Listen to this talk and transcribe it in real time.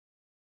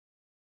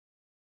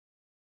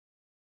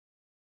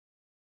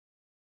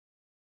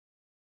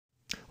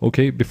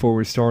Okay, before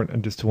we start, I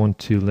just want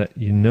to let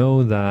you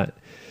know that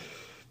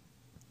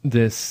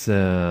this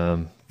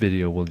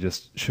video will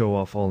just show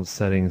off all the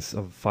settings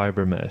of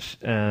FiberMesh,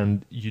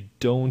 and you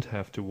don't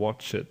have to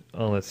watch it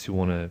unless you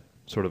want to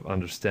sort of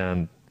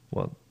understand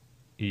what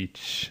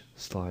each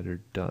slider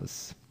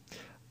does.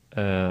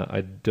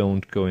 I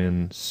don't go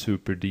in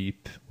super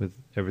deep with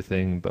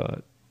everything,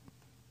 but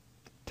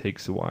it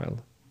takes a while.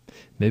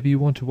 Maybe you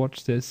want to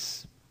watch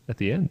this at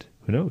the end,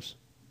 who knows?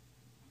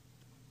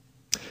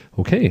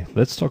 Okay,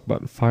 let's talk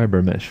about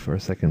FiberMesh for a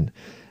second.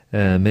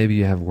 Maybe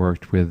you have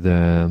worked with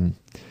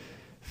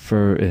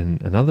fur in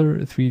another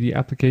 3D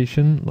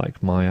application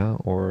like Maya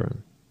or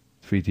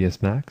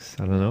 3ds Max,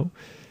 I don't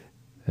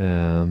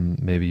know.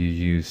 Maybe you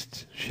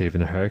used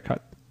shaving a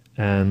haircut.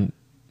 And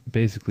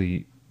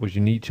basically what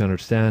you need to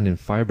understand in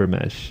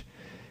FiberMesh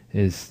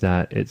is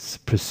that it's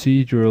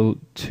procedural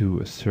to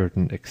a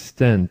certain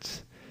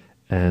extent,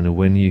 and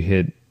when you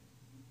hit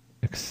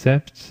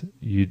accept,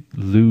 you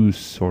lose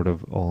sort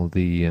of all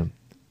the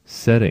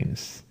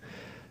settings.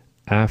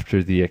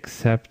 After the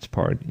accept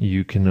part,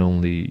 you can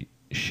only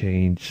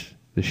change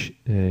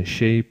the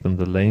shape and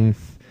the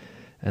length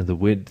and the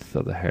width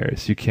of the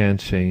hairs. You can't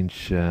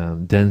change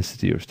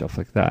density or stuff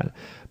like that,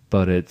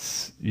 but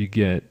you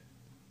get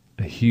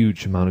a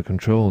huge amount of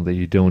control that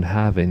you don't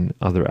have in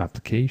other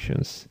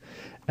applications,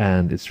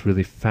 and it's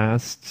really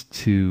fast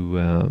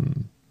to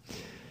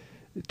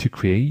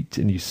create,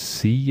 and you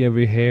see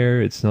every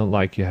hair. It's not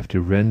like you have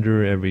to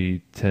render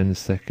every 10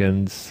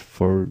 seconds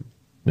for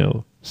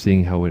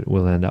seeing how it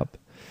will end up.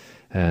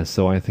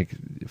 So I think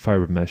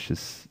FiberMesh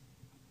is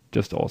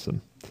just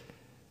awesome.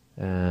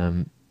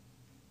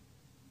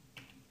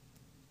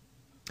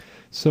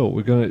 So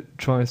we're going to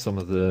try some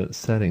of the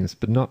settings,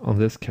 but not on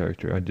this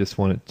character. I just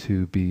want it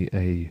to be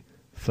a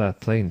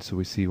flat plane so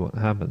we see what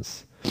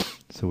happens.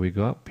 So we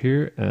go up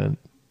here and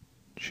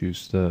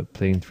choose the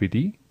plane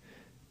 3D,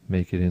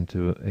 make it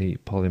into a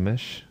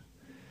polymesh,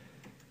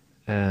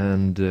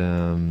 and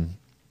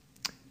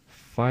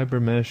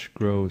FiberMesh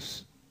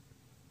grows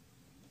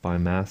by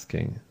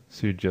masking.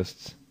 So you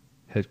just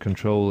hit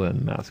Control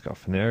and mask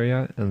off an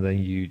area, and then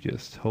you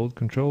just hold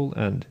Control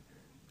and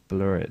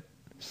blur it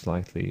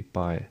slightly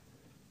by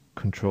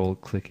Control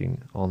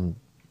clicking on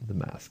the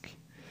mask.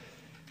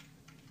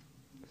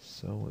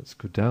 So let's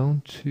go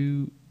down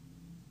to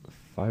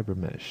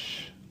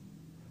FiberMesh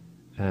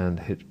and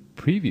hit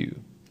Preview.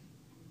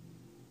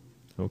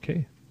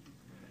 Okay,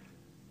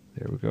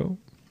 there we go.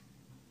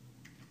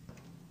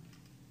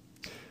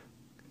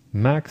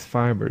 Max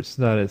fibers,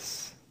 that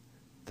is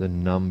the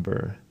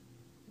number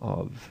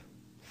of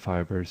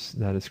fibers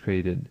that is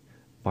created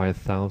by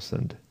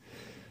 1,000.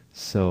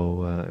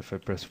 So if I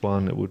press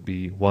 1, it would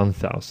be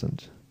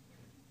 1,000.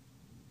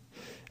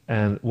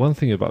 And one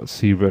thing about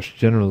ZBrush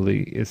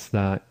generally is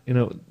that,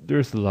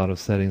 there's a lot of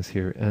settings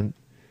here, and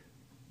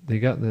they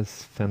got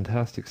this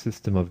fantastic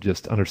system of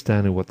just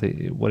understanding what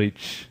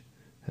each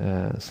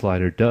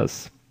slider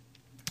does.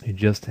 You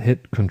just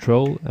hit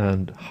Control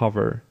and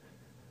hover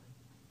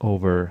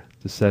over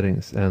the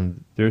settings,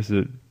 and there's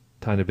a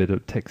tiny bit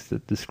of text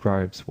that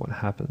describes what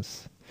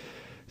happens.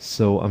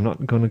 So I'm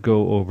not going to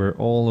go over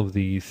all of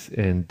these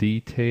in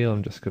detail.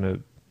 I'm just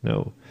going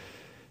to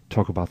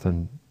talk about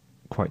them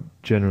quite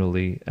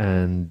generally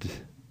and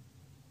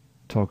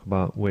talk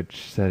about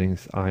which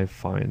settings I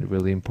find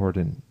really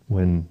important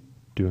when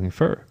doing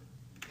fur.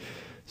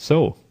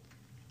 So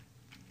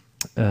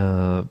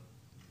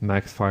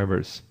max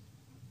fibers,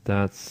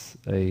 that's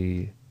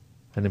an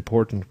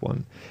important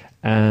one.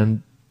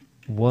 And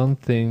one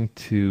thing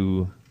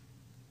to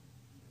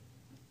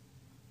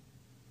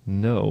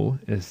know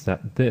is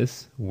that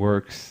this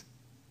works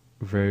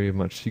very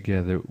much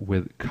together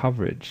with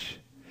coverage.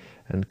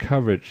 And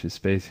coverage is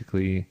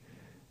basically,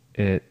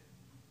 it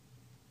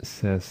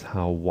says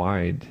how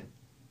wide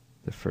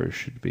the fur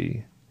should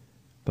be.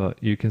 But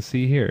you can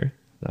see here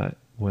that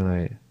when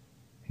I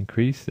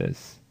increase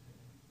this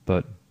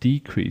but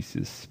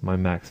decreases my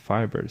max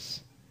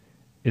fibers,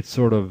 it's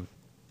sort of,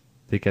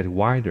 they get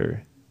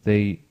wider.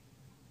 They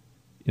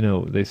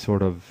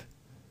sort of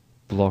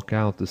block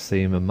out the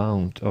same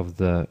amount of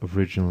the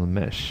original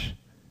mesh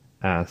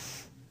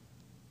as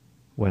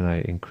when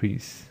I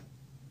increase.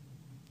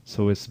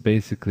 So it's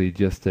basically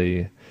just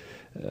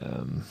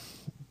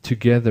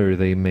together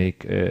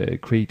they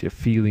create a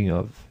feeling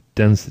of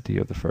density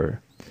of the fur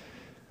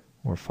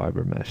or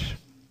fiber mesh.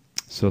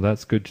 So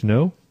that's good to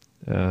know.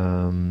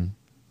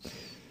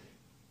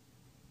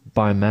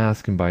 By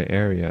mask and by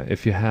area,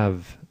 if you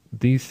have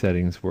these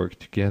settings work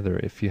together,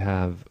 if you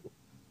have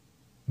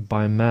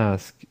by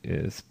mask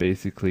is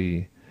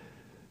basically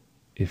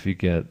if you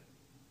get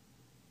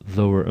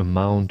lower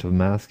amount of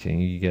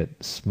masking, you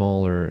get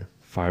smaller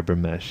fiber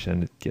mesh,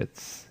 and it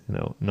gets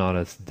not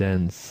as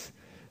dense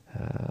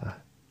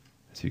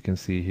as you can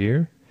see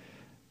here.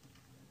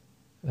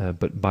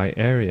 But by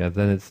area,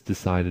 then it's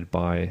decided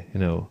by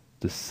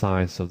the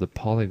size of the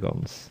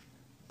polygons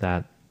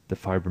that the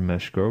fiber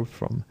mesh grows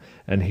from,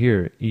 and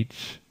here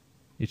each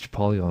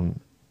polygon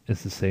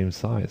is the same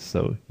size,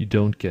 so you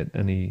don't get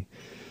any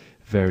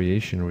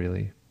variation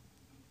really.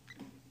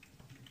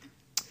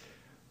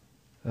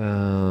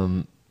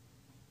 Let's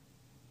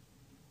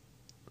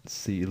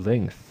see,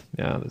 length.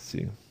 Yeah, let's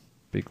see.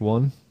 Big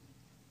one.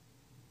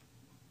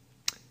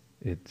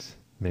 It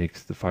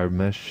makes the fiber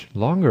mesh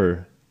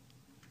longer.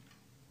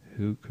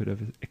 Who could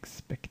have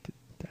expected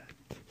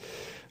that?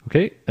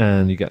 Okay,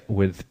 and you got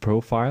width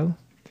profile.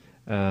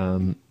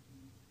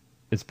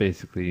 It's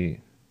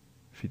basically,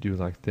 if you do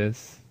like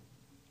this,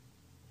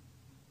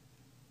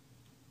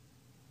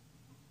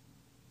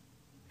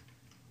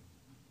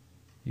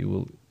 you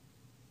will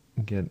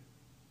get,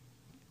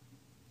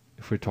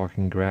 if we're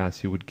talking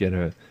grass, you would get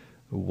a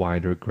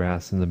wider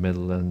grass in the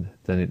middle and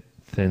then it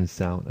thins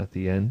out at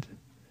the end.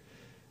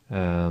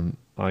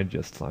 I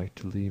just like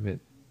to leave it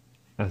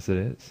as it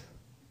is,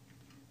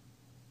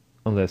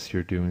 unless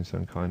you're doing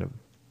some kind of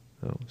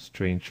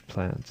strange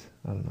plant.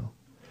 I don't know.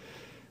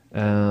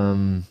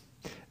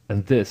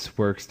 And this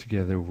works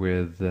together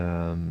with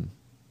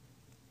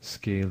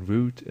scale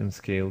root and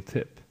scale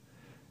tip.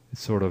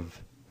 It's sort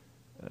of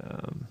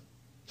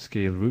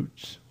scale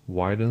roots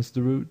widens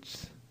the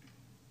roots,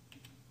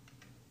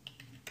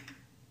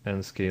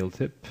 and scale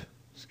tip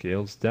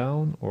scales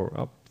down or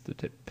up the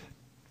tip.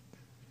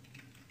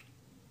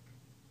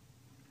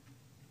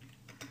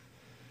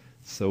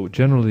 So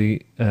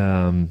generally,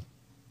 I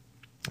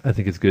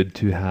think it's good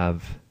to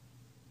have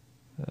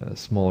a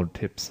smaller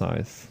tip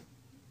size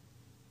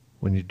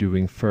when you're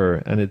doing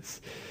fur, and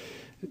it's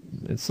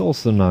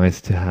also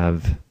nice to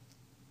have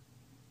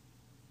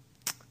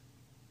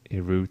a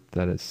root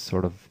that is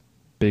sort of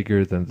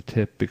bigger than the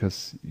tip,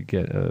 because you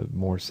get a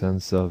more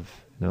sense of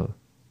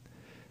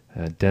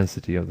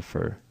density of the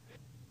fur.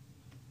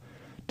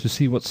 To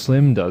see what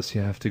slim does,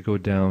 you have to go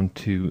down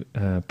to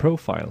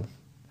profile.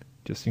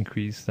 Just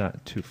increase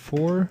that to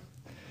 4,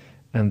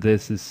 and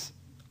this is,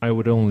 I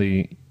would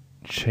only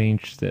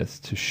change this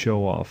to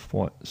show off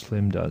what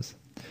slim does.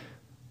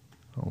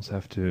 I also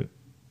have to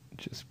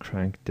just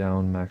crank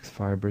down max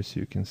fiber so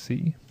you can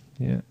see.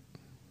 Yeah.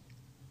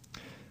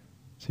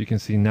 So you can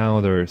see now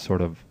they're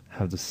sort of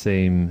have the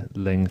same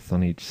length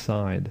on each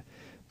side,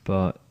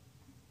 but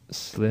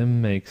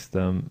slim makes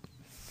them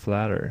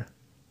flatter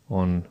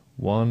on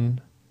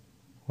one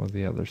or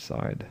the other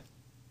side.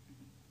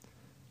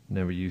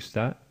 Never used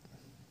that.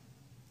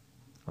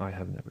 I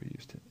have never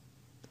used it.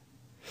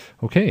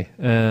 Okay,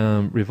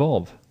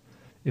 revolve.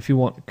 If you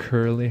want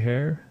curly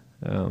hair,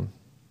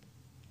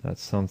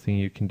 that's something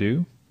you can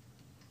do.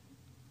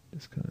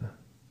 Just gonna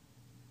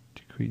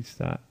decrease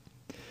that.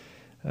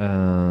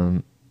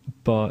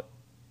 But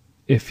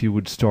if you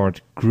would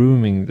start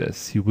grooming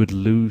this, you would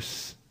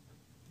lose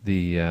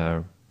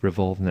the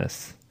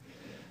revolveness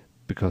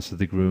because of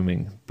the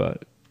grooming,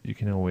 but you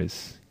can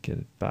always get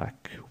it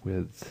back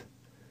with,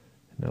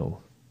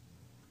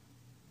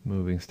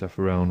 moving stuff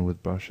around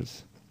with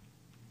brushes.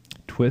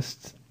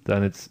 Twist,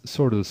 then it's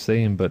sort of the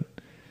same, but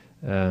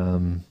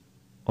on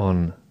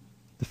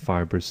the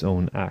fiber's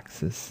own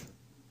axis.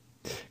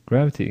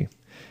 Gravity,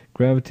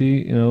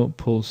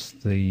 pulls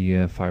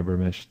the fiber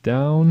mesh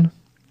down,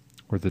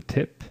 or the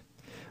tip,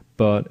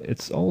 but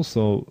it's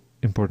also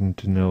important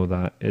to know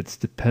that it's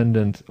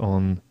dependent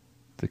on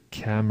the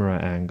camera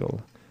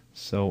angle.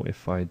 So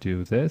if I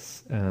do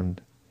this and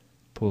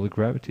pull the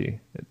gravity,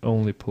 it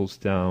only pulls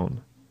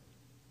down,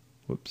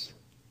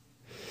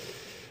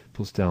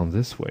 pulls down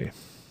this way.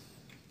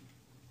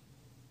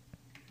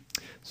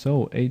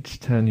 So H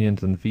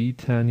tangent and V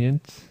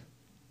tangent,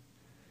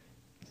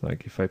 it's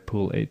like if I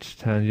pull H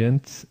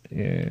tangent,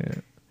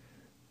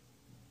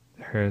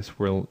 hairs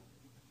will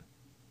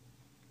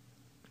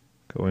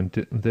go in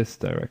this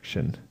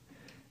direction,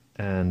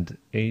 and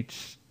V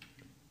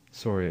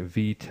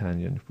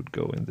tangent would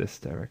go in this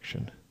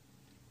direction.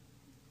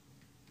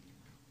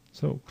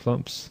 So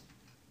clumps.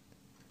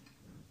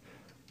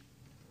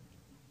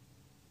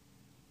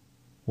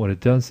 What it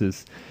does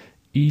is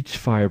each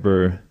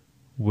fiber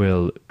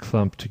will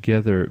clump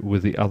together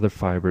with the other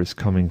fibers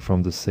coming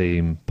from the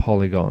same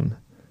polygon.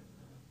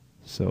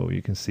 So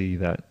you can see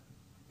that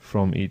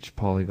from each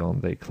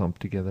polygon they clump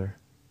together.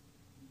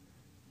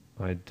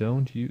 I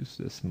don't use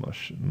this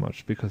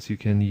much because you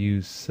can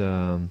use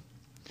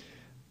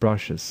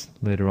brushes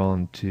later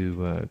on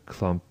to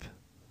clump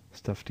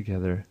stuff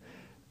together.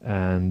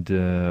 And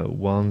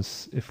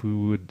once, if we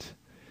would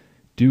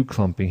do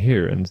clumping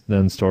here and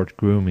then start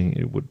grooming,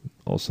 it would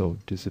also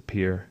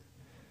disappear.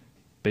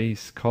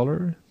 Base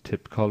color,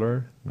 tip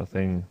color,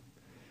 nothing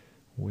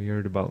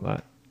weird about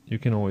that. You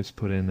can always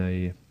put in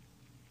a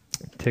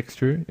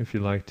texture if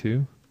you like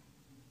to.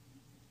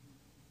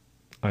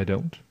 I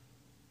don't.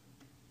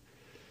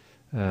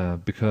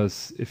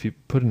 Because if you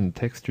put in a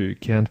texture, you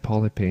can't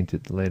poly paint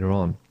it later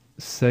on.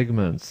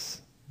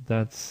 Segments,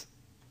 that's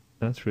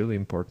really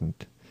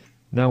important.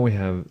 Now we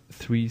have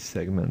 3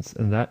 segments,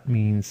 and that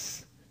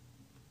means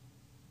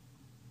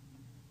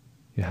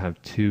you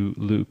have 2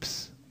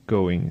 loops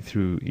going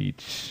through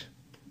each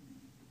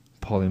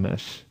poly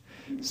mesh.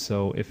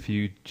 So if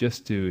you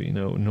just do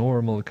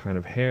normal kind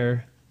of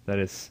hair that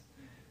is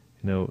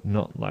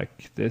not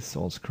like this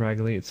all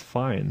scraggly, it's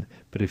fine.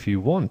 But if you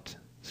want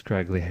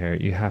scraggly hair,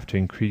 you have to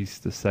increase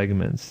the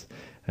segments,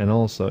 And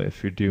also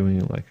if you're doing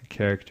like a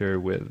character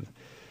with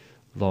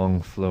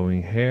long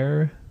flowing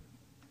hair,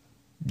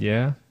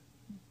 yeah,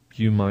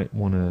 you might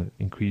want to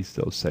increase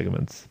those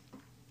segments.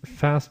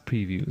 Fast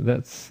preview,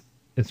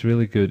 it's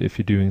really good if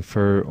you're doing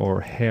fur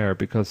or hair,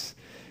 because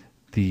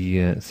the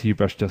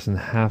ZBrush doesn't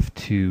have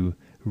to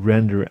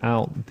render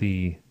out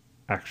the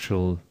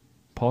actual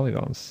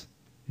polygons.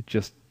 It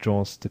just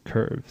draws the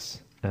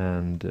curves,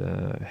 and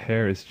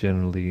hair is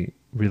generally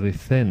really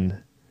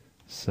thin,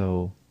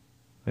 so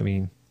I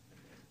mean,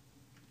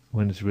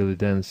 when it's really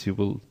dense you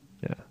will,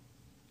 yeah,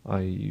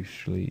 I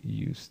usually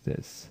use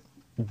this.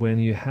 When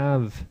you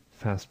have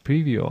fast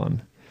preview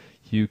on,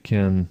 you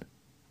can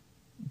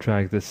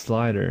drag this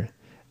slider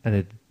and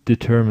it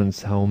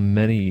determines how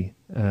many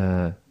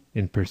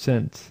in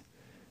percent,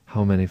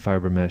 how many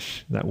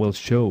FiberMesh that will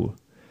show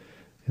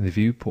in the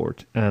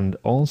viewport, and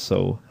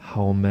also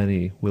how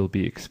many will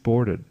be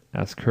exported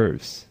as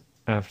curves.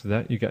 After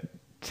that you get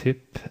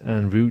tip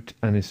and root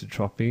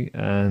anisotropy,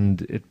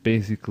 and it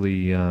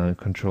basically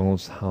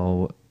controls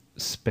how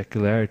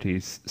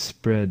specularities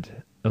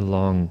spread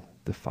along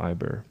the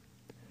fiber.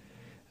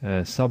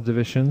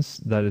 Subdivisions,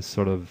 that is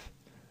sort of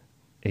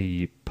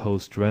a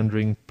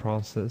post-rendering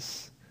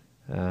process.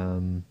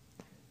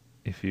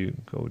 If you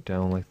go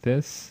down like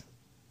this,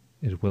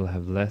 it will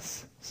have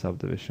less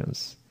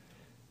subdivisions,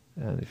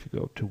 and if you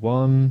go up to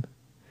 1,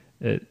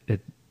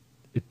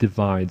 it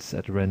divides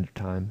at render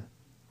time.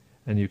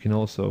 And you can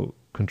also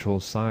control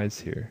size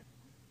here.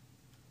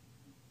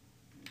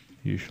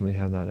 Usually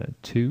have that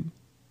at 2.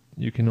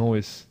 You can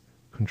always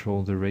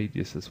control the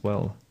radius as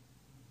well.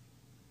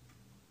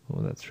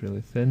 Oh, that's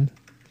really thin.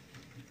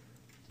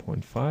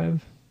 0.5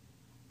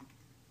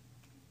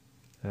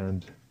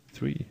 and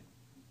 3.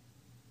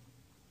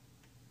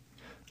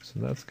 So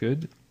that's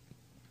good.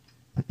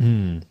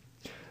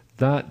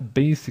 That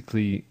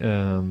basically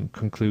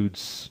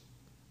concludes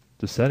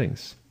the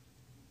settings.